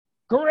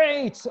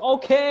Great.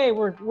 Okay,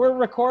 we're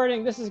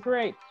recording. This is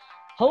great.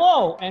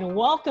 Hello and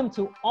welcome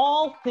to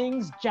All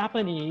Things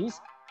Japanese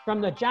from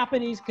the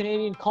Japanese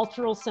Canadian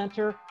Cultural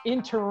Center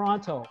in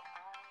Toronto.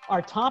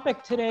 Our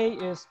topic today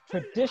is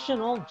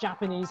traditional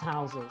Japanese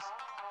houses.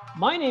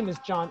 My name is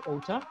John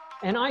Ota,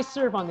 and I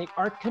serve on the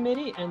Art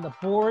Committee and the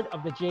board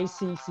of the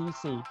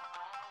JCCC.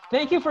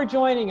 Thank you for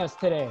joining us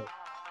today.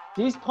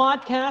 These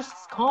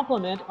podcasts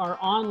complement our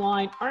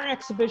online art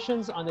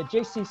exhibitions on the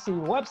JCC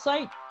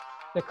website.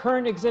 The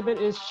current exhibit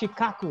is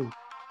Shikaku,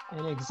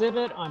 an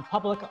exhibit on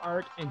public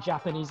art and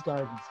Japanese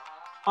gardens.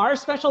 Our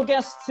special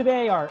guests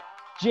today are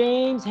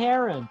James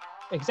Heron,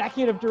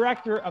 Executive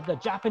Director of the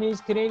Japanese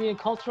Canadian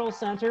Cultural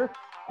Center,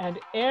 and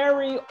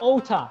Eri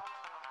Ota,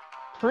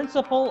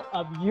 Principal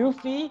of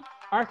Yuffie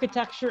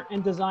Architecture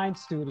and Design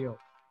Studio.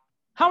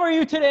 How are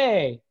you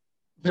today?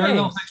 Very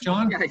well, thanks,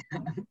 John.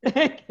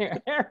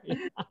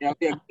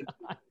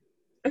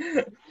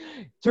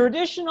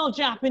 Traditional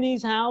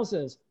Japanese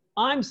houses.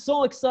 I'm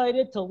so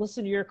excited to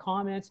listen to your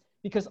comments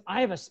because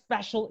I have a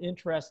special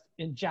interest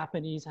in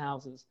Japanese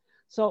houses.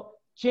 So,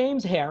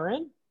 James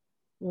Heron,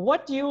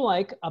 what do you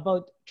like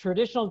about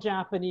traditional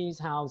Japanese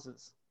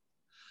houses?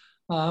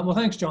 Well,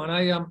 thanks, John.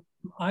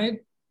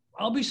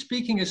 I'll be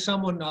speaking as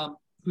someone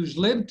who's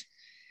lived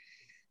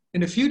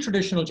in a few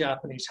traditional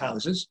Japanese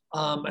houses,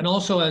 and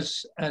also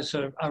as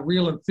a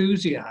real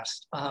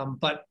enthusiast,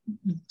 but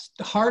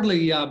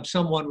hardly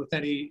someone with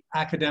any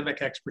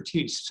academic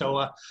expertise.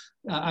 So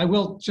I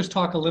will just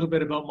talk a little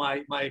bit about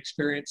my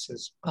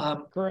experiences.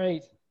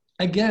 Great.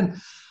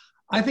 Again,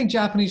 I think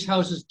Japanese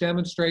houses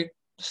demonstrate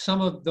some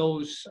of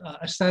those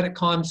aesthetic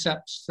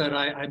concepts that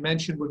I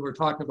mentioned when we were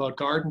talking about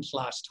gardens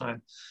last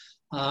time.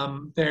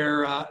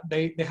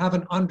 They have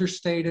an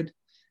understated,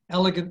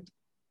 elegant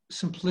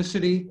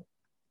simplicity.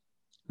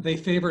 They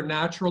favor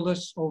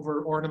naturalness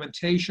over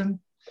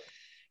ornamentation.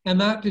 And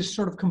that is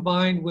sort of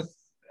combined with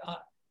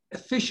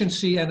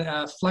efficiency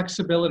and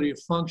flexibility of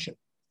function.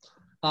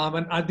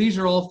 These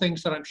are all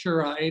things that I'm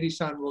sure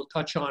Eri-san will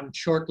touch on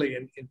shortly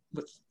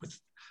with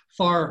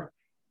far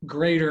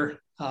greater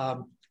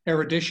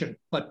erudition.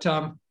 But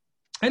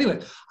anyway,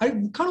 I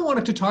kind of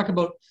wanted to talk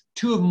about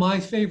two of my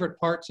favorite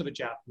parts of a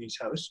Japanese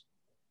house.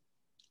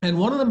 And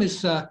one of them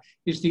is the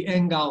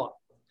engawa.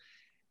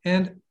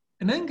 And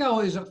an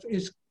engawa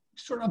is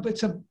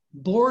it's a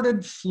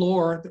boarded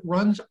floor that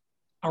runs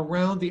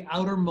around the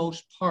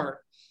outermost part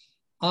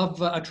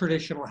of a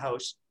traditional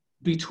house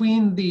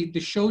between the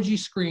shoji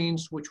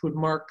screens, which would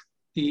mark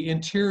the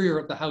interior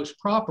of the house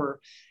proper,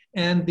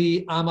 and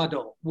the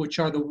amado, which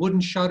are the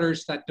wooden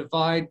shutters that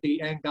divide the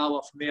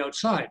engawa from the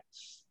outside.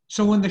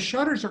 So when the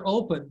shutters are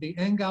open, the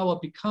engawa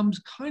becomes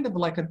kind of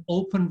like an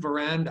open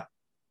veranda.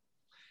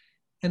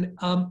 And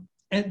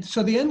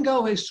so the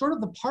engawa is sort of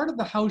the part of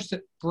the house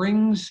that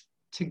brings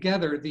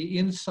together the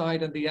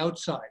inside and the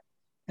outside,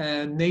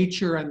 and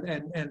nature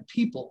and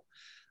people.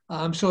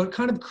 So it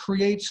kind of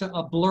creates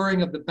a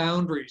blurring of the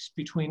boundaries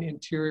between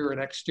interior and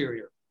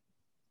exterior.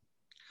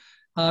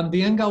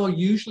 The engawa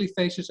usually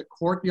faces a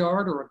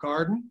courtyard or a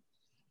garden.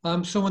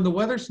 So when the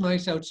weather's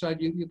nice outside,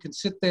 you can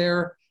sit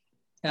there,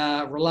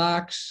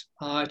 relax.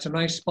 It's a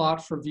nice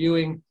spot for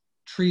viewing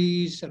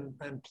trees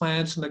and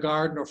plants in the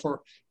garden, or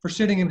for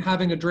sitting and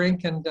having a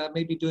drink and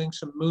maybe doing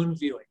some moon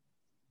viewing.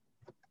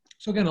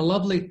 So again, a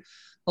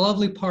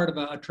lovely part of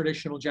a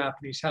traditional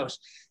Japanese house.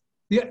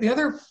 The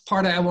other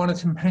part I wanted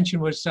to mention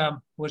was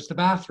the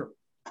bathroom.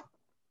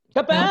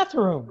 The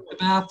bathroom. The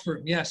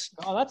bathroom, yes.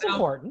 Oh, that's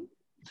important.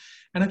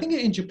 And I think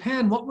in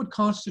Japan, what would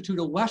constitute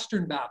a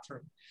Western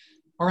bathroom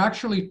are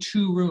actually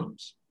two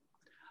rooms.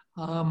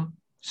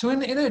 So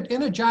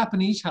in a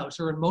Japanese house,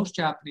 or in most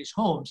Japanese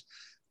homes,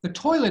 the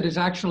toilet is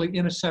actually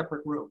in a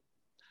separate room.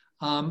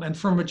 And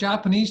from a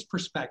Japanese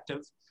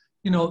perspective,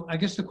 I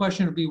guess the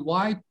question would be,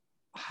 why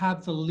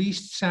have the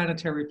least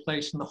sanitary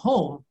place in the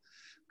home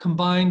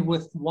combined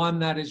with one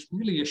that is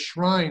really a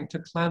shrine to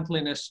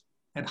cleanliness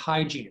and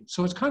hygiene?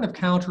 So it's kind of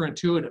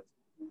counterintuitive.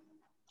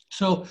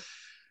 So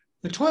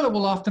the toilet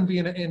will often be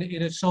in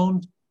its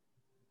own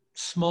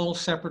small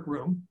separate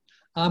room.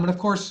 And of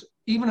course,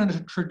 even in a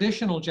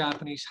traditional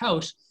Japanese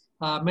house,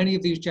 many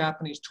of these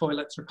Japanese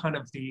toilets are kind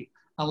of the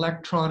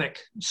electronic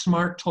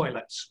smart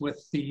toilets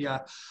with the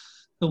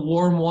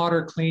warm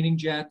water cleaning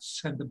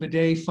jets and the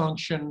bidet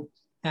function,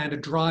 and a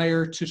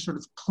dryer to sort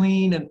of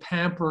clean and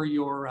pamper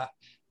your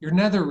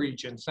nether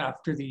regions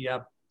after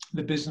the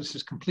business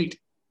is complete.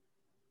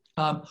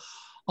 All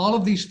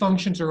of these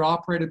functions are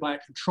operated by a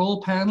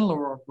control panel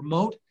or a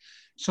remote,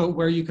 so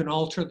where you can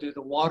alter the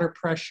water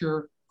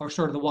pressure, or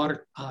sort of the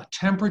water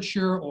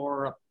temperature,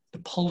 or the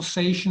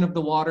pulsation of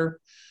the water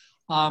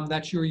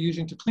that you're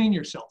using to clean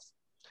yourself.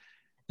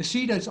 The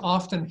seat is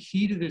often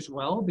heated as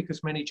well,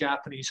 because many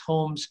Japanese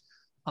homes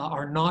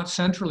are not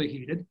centrally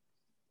heated.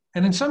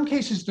 And in some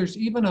cases, there's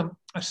even a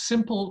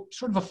simple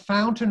sort of a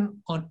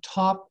fountain on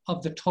top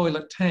of the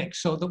toilet tank,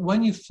 so that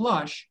when you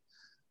flush,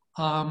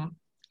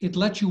 it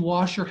lets you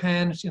wash your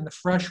hands in the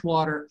fresh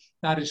water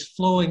that is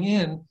flowing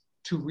in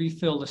to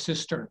refill the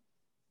cistern.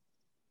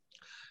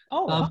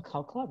 Oh,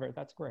 how clever.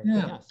 That's great.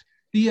 Yeah. Yes.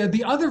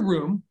 The other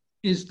room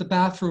is the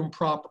bathroom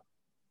proper.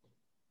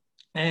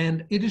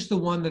 And it is the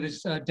one that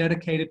is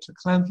dedicated to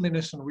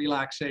cleanliness and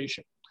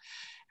relaxation.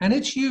 And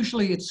it's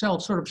usually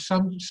itself sort of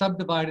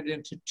subdivided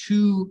into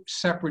two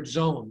separate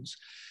zones.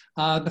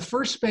 The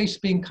first space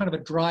being kind of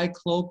a dry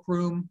cloak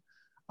room,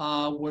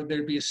 where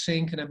there'd be a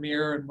sink and a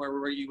mirror and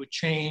where you would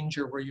change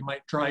or where you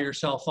might dry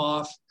yourself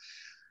off.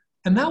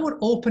 And that would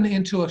open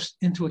into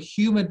a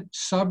humid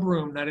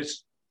sub-room that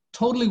is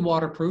totally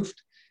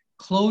waterproofed,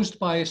 closed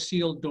by a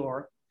sealed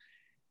door.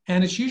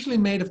 And it's usually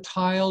made of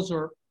tiles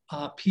or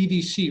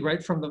PVC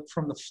right from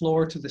the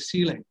floor to the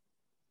ceiling.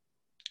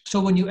 So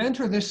when you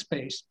enter this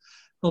space,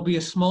 there'll be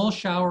a small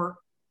shower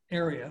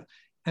area,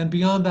 and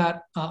beyond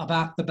that,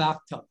 the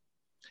bathtub.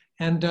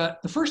 And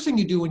the first thing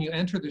you do when you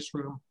enter this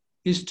room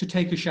is to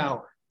take a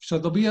shower. So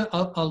there'll be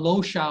a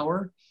low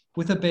shower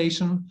with a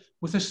basin,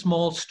 with a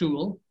small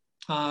stool.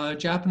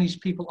 Japanese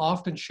people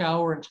often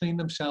shower and clean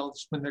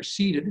themselves when they're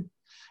seated.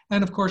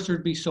 And of course,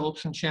 there'd be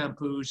soaps and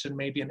shampoos and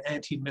maybe an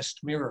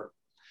anti-mist mirror.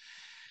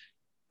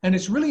 And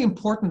it's really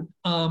important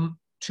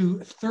to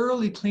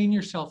thoroughly clean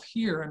yourself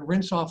here and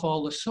rinse off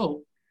all the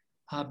soap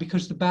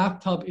because the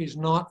bathtub is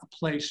not a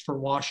place for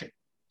washing.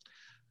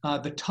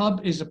 The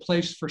tub is a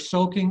place for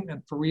soaking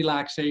and for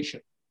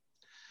relaxation.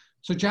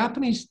 So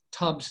Japanese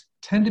tubs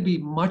tend to be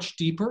much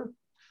deeper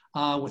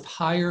with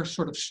higher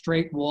sort of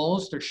straight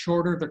walls. They're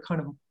shorter, they're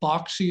kind of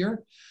boxier.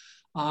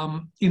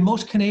 In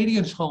most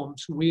Canadians'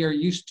 homes, we are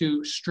used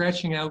to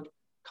stretching out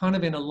kind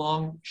of in a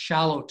long,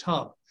 shallow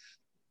tub.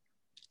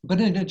 But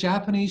in a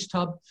Japanese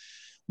tub,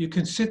 you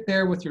can sit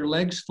there with your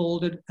legs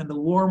folded and the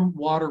warm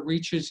water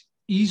reaches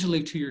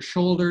easily to your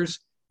shoulders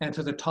and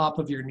to the top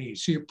of your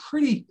knees. So you're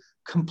pretty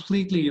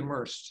completely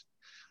immersed.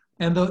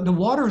 And the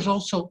water is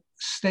also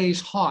stays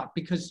hot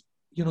because,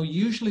 you know,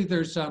 usually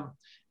there's a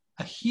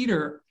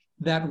heater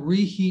that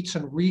reheats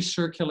and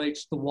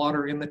recirculates the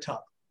water in the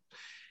tub.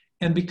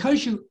 And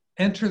because you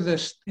enter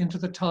into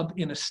the tub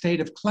in a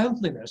state of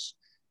cleanliness,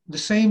 the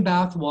same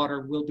bath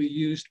water will be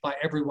used by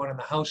everyone in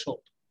the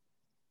household.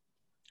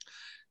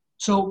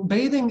 So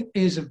bathing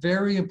is a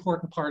very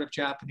important part of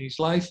Japanese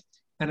life,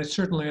 and it's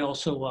certainly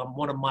also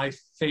one of my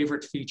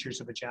favorite features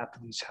of a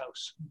Japanese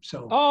house.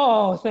 So.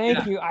 Oh,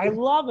 thank you. I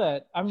love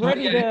it. I'm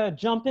ready to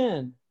jump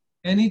in.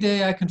 Any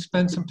day I can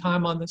spend some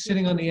time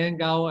sitting on the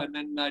engao and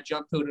then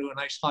jump into a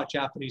nice hot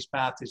Japanese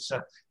bath is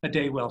a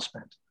day well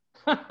spent.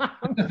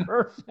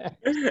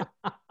 Perfect.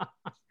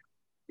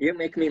 You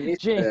make me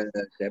miss the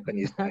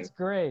Japanese time. That's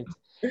great.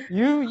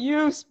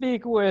 You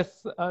speak with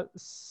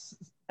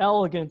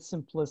elegant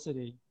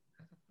simplicity.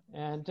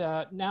 And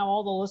now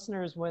all the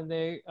listeners, when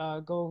they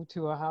go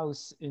to a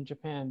house in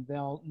Japan,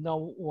 they'll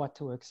know what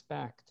to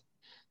expect.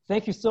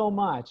 Thank you so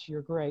much.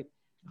 You're great.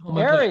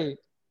 Oh,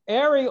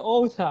 Eri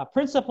Ota,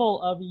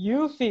 principal of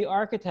Yuffie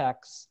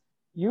Architects,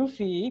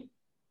 Yuffie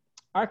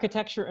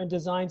Architecture and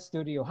Design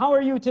Studio. How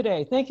are you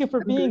today? Thank you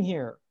for being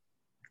here.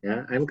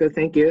 Yeah, I'm good.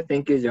 Thank you.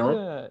 Thank you, John.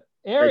 Good.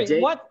 Eri,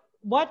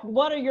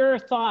 what are your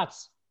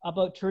thoughts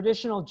about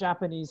traditional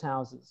Japanese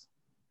houses?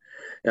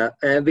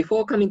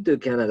 Before coming to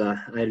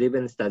Canada, I live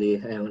and study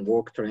and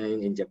work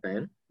train in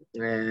Japan.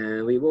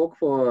 We work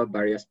for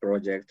various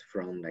projects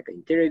from like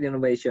interior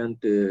renovation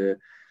to,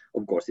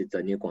 of course, it's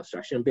a new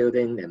construction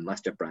building and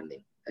master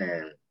planning.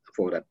 And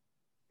for that,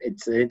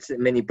 it's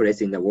many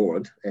places in the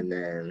world. And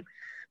then,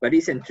 but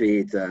recently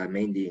it's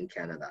mainly in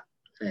Canada.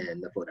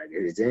 And for like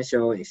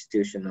residential,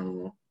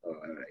 institutional, or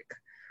like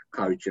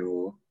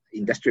cultural,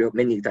 industrial,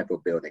 many type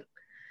of building.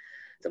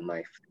 So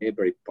my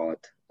favorite part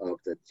of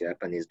the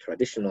Japanese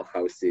traditional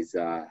house is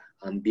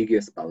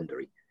ambiguous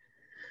boundary.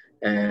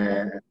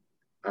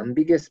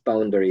 Ambiguous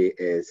boundary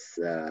is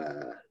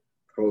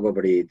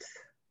probably,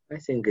 I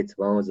think it's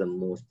one of the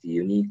most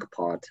unique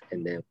part,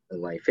 and then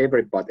my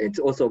favorite part. It's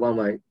also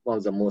one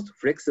of the most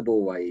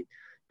flexible way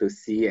to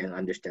see and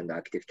understand the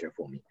architecture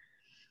for me.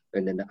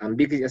 And then the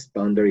ambiguous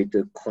boundary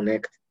to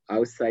connect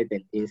outside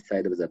and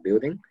inside of the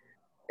building,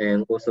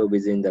 and also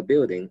within the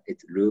building,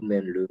 it's room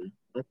and room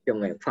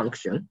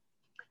function.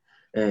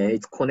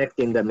 It's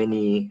connecting the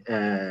many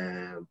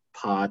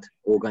parts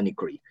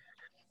organically.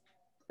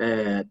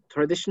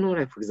 Traditional,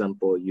 like for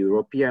example,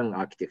 European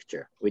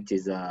architecture, which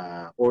is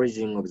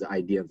origin of the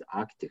idea of the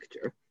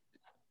architecture,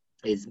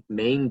 is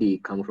mainly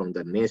come from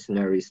the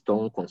masonry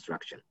stone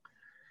construction,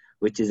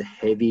 which is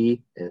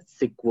heavy and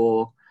thick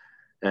wall,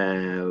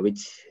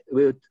 which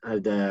will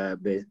that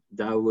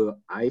will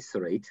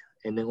isolate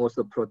and then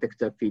also protect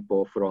the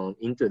people from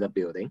into the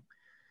building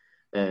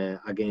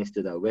against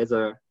the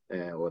weather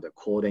or the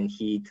cold and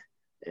heat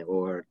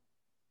or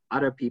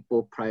other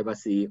people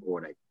privacy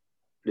or like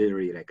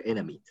literally like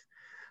enemies.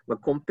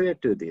 But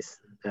compared to this,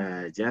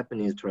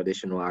 Japanese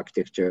traditional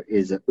architecture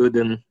is a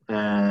wooden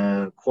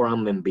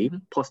column and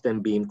beam, post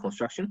and beam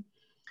construction,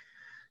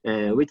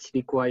 which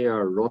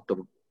require a lot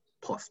of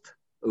post,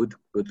 wood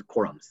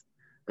columns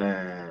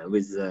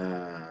with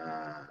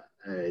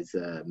is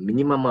a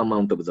minimum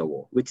amount of the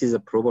wall, which is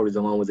probably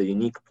the one with the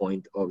unique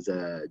point of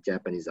the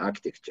Japanese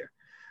architecture.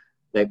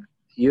 Like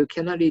you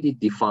cannot really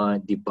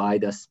divide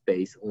the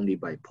space only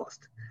by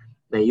post.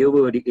 And it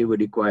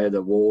would require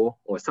the wall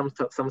or some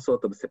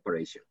sort of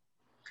separation.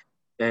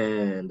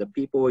 And the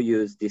people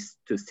use this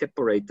to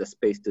separate the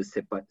space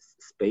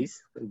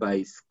space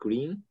by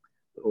screen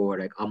or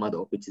like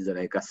amado, which is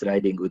like a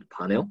sliding wood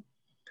panel,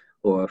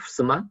 or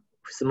fusuma.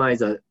 Fusuma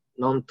is a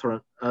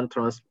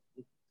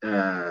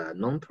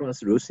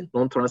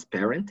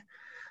non-transparent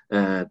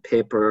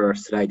paper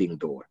sliding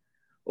door,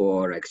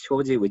 or like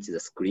shoji, which is a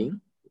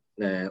screen,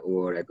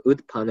 or like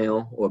wood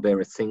panel, or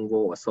very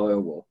single or soil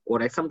wall, or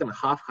like sometimes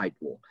half height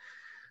wall.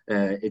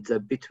 It's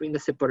between the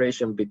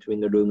separation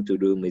between the room to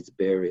room is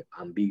very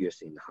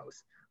ambiguous in the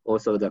house.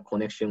 Also, the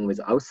connection with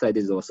outside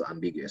is also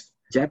ambiguous.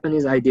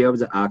 Japanese idea of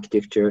the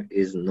architecture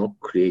is not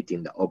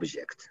creating the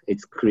object.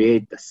 It's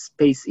create the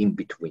space in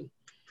between.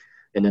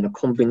 And then a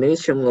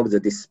combination of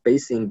this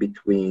space in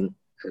between,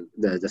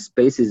 the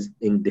spaces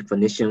in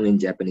definition in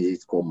Japanese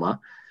is called ma,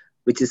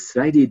 which is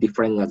slightly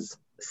different as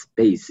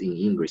space in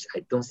English. I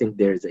don't think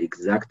there's an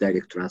exact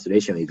direct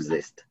translation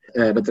exist.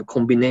 But the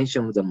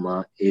combination of the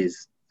ma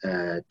is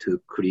to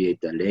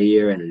create a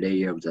layer and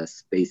layer of the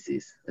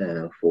spaces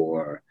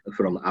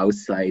from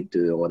outside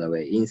to all the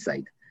way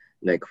inside.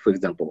 Like, for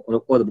example,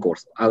 of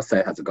course,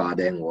 outside has a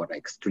garden or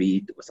like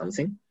street or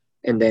something,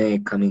 and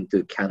then coming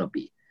to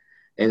canopy,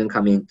 and then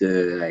coming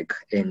to like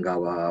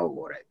engawa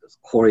or like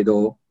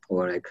corridor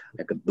or like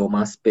a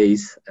doma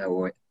space,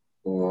 and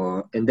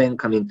then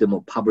coming to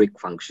more public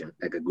function,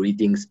 like a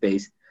greeting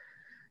space,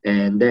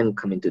 and then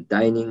coming to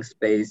dining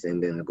space,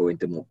 and then going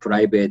to more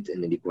private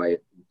and then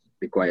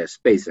require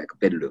space like a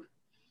bedroom.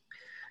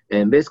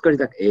 And basically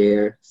like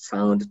air,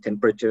 sound,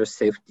 temperature,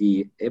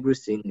 safety,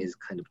 everything is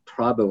kind of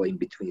travel in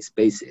between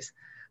spaces,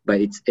 but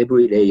it's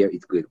every layer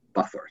is good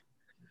buffer.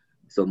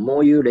 So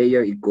more you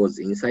layer, it goes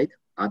inside,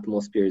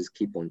 atmospheres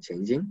keep on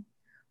changing.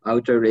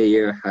 Outer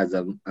layer has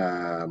a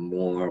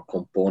more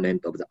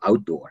component of the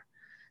outdoor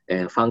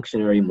and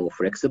functionally more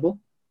flexible,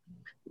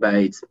 but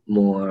it's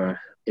more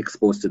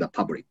exposed to the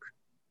public.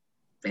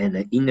 And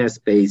the inner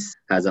space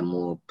has a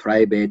more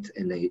private,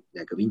 and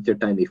like winter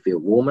time it feel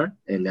warmer,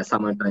 and the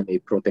summertime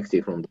it protects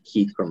you from the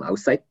heat from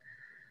outside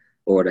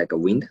or like a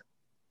wind.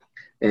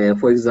 And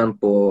for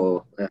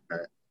example,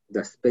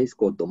 the space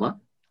called doma.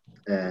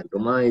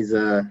 Doma is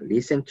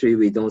recently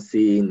we don't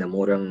see in the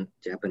modern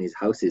Japanese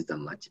houses that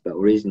much, but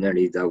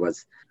originally that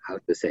was, how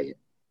to say it.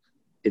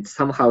 It's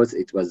some house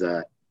it was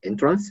a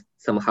entrance,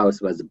 some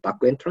house was a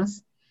back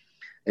entrance,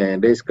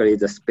 and basically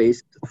the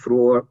space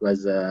floor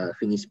was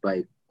finished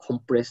by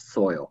compressed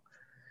soil,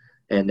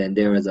 and then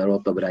there is a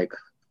lot of like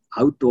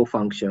outdoor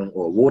function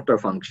or water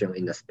function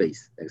in the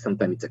space. Like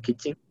sometimes it's a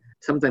kitchen,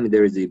 sometimes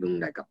there is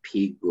even like a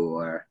pig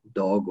or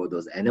dog or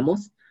those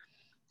animals,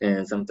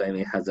 and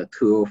sometimes it has a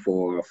tool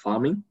for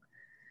farming.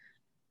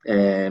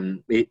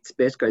 And it's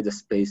basically the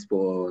space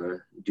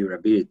for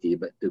durability,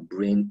 but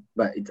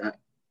it's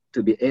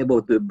to be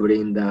able to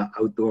bring the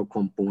outdoor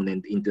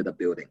component into the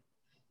building.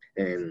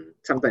 And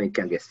sometimes it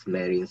can get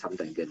smelly,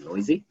 sometimes it get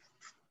noisy.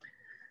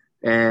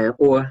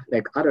 Or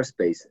like other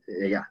space,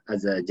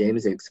 as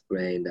James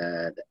explained,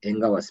 the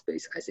Engawa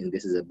space, I think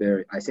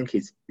I think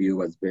his view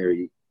was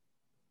very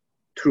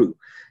true.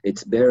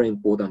 It's very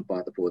important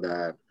part for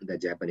the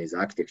Japanese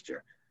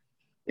architecture.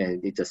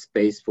 And it's a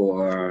space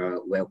for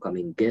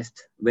welcoming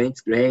guests. When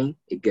it's rain,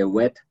 it gets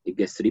wet, it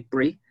gets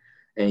slippery,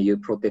 and you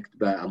protect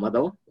by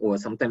amado, or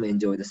sometimes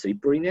enjoy the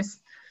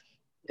slipperiness.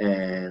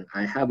 And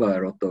I have a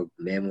lot of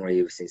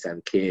memories since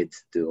I'm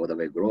kids to all the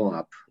way grown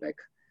up, like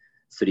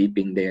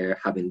sleeping there,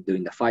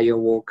 doing the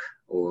firework,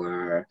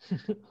 or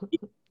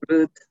eating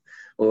fruit,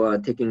 or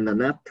taking a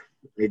nap.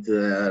 It's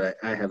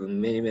I have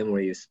many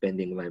memories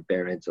spending with my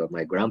parents or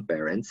my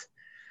grandparents.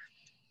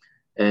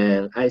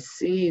 And I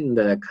see in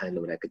the kind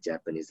of like a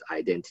Japanese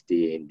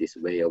identity in this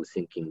way of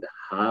thinking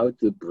how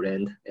to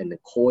blend and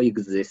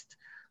coexist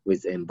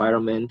with the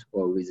environment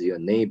or with your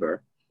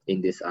neighbor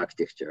in this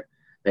architecture.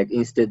 Like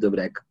instead of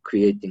like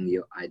creating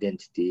your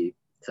identity,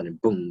 suddenly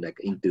boom, like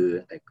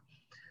into like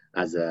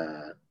as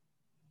a,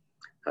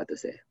 how to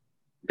say,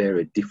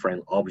 very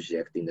different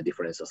object in a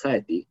different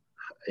society,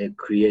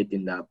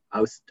 creating the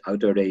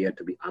outer layer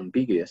to be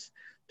ambiguous,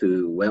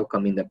 to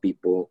welcoming the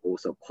people,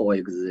 also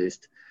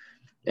coexist.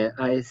 And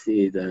I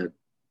see the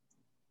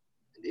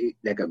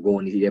like a go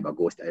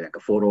like a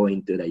follow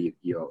into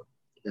your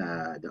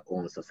the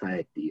own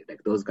society,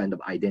 like those kind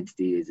of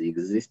identities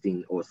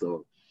existing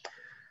also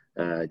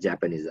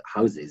Japanese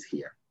houses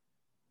here.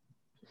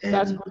 And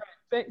that's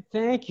great.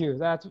 Thank you.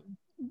 That's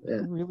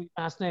really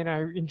fascinating.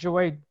 I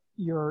enjoyed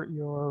your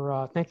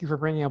thank you for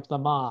bringing up the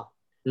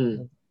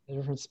the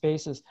different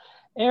spaces.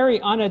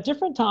 Ari, on a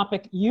different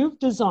topic, you've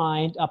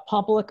designed a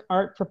public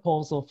art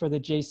proposal for the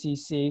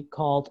JCC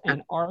called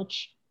An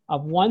Arch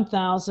of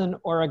 1,000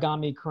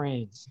 Origami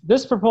Cranes.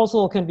 This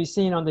proposal can be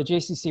seen on the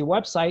JCC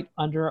website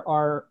under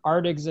our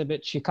art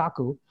exhibit,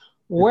 Shikaku.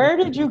 Where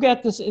did you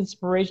get this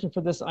inspiration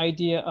for this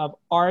idea of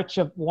Arch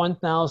of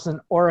 1,000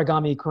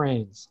 Origami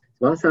Cranes?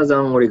 1,000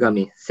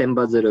 origami,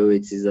 senbazuru,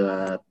 which is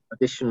a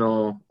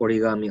traditional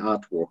origami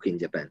artwork in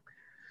Japan.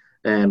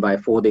 And by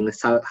folding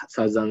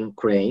 1,000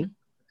 crane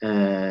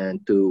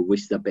and to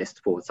wish the best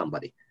for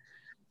somebody.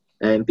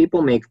 And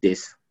people make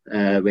this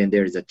when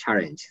there is a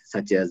challenge,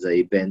 such as an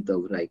event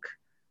of like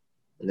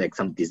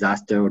some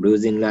disaster,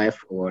 losing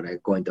life, or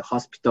like going to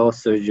hospital,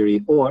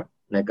 surgery, or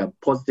like a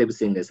positive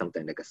thing is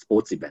something like a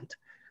sports event.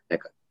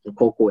 Like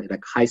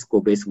high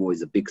school baseball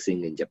is a big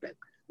thing in Japan.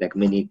 Like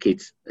many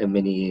kids and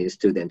many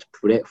students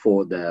create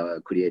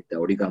the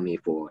origami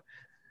for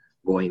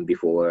going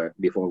before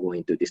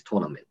going to this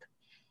tournament.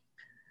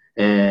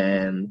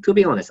 And to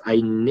be honest,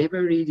 I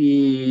never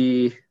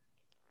really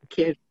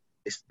cared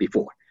this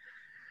before.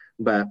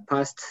 But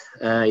past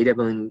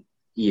 11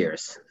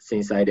 years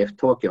since I left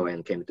Tokyo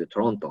and came to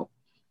Toronto,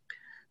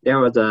 there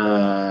was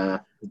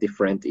a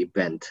different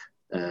event.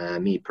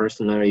 Me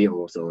personally,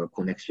 also a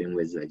connection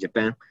with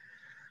Japan.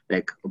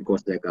 Like, of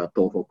course, like a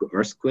Tohoku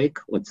earthquake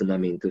or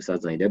tsunami in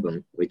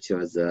 2011, which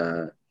was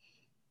a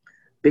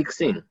big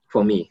thing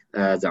for me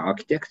as an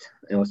architect.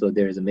 And also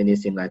there's many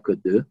things I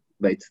could do,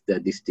 but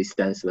this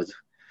distance was,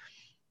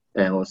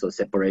 and also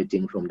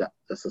separating from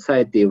the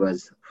society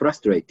was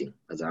frustrating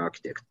as an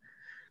architect.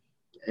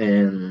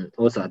 And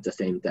also at the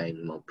same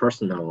time,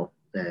 personal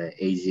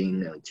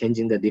aging,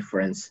 changing the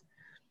difference,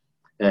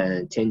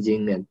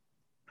 changing and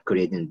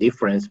creating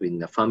difference within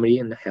the family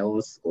and the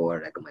health,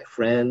 or like my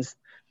friends.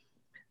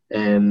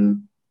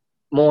 And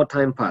more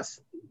time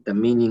passed, the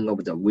meaning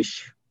of the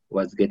wish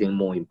was getting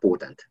more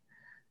important,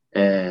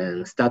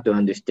 and start to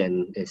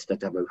understand and start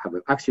to have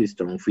actually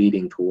strong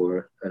feeling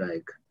toward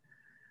like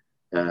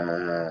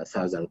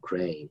Southern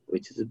Crane,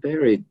 which is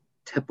very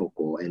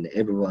typical and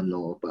everyone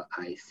know, but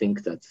I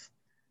think that's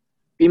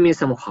give me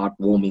some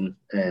heartwarming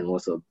and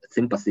also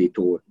sympathy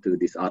to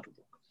this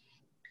artwork.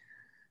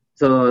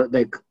 So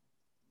like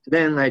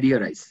then I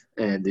realized,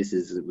 and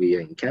we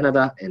are in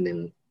Canada, and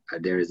then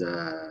there is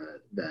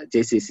the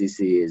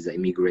JCCC is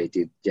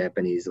immigrated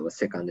Japanese or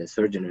second and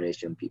third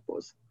generation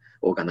people's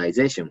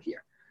organization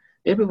here.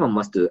 Everyone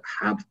must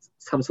have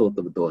some sort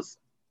of those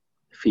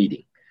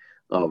feeling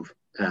of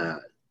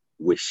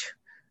wish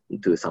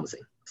to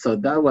something. So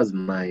that was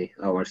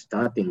our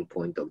starting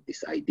point of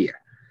this idea,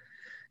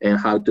 and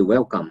how to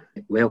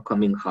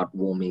welcoming,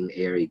 heartwarming,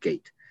 airy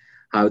gate,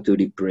 how to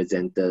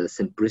represent the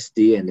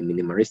simplicity and the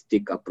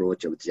minimalistic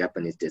approach of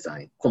Japanese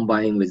design,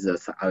 combined with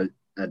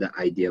the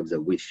idea of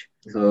the wish.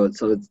 So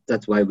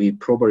that's why we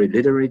probably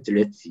literally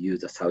let's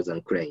use a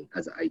Southern Crane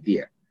as an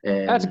idea.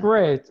 And that's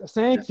great.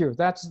 Thank you.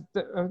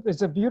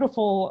 It's a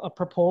beautiful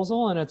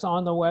proposal, and it's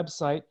on the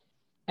website.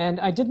 And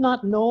I did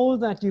not know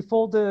that you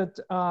folded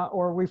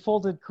we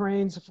folded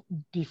cranes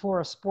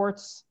before a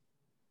sports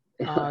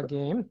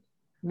game.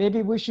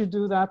 Maybe we should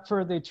do that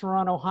for the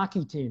Toronto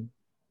hockey team.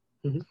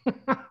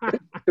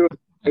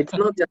 It's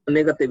not just a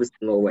negative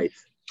thing always.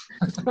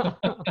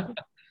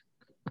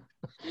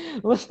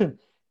 Listen,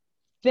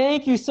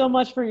 thank you so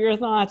much for your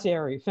thoughts,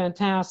 Ari.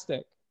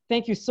 Fantastic.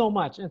 Thank you so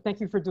much. And thank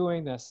you for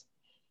doing this.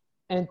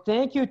 And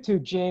thank you to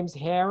James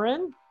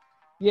Heron.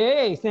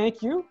 Yay,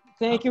 thank you.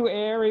 Thank you,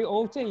 Ari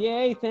Ota.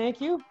 Yay,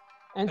 thank you.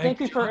 And thank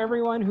you for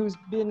everyone who's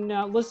been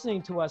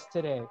listening to us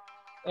today.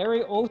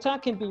 Ari Ota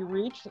can be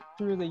reached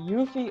through the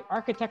Eufy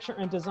Architecture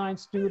and Design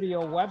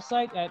Studio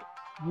website at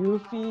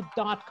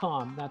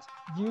eufy.com. That's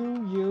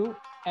UUFIE.com.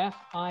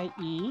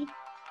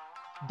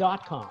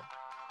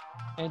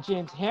 And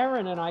James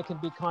Heron and I can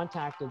be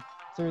contacted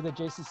through the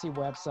JCC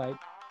website,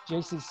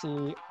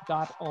 jcc.on.ca.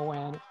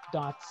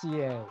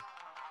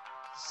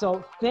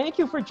 So thank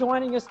you for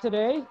joining us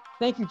today.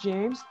 Thank you,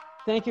 James.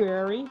 Thank you,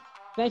 Ari.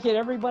 Thank you to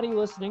everybody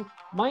listening.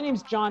 My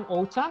name's John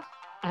Ota,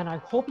 and I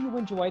hope you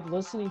enjoyed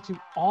listening to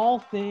All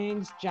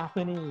Things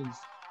Japanese.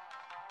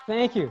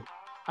 Thank you.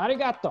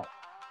 Arigato.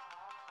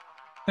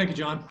 Thank you,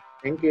 John.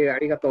 Thank you.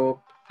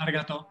 Arigato.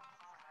 Arigato.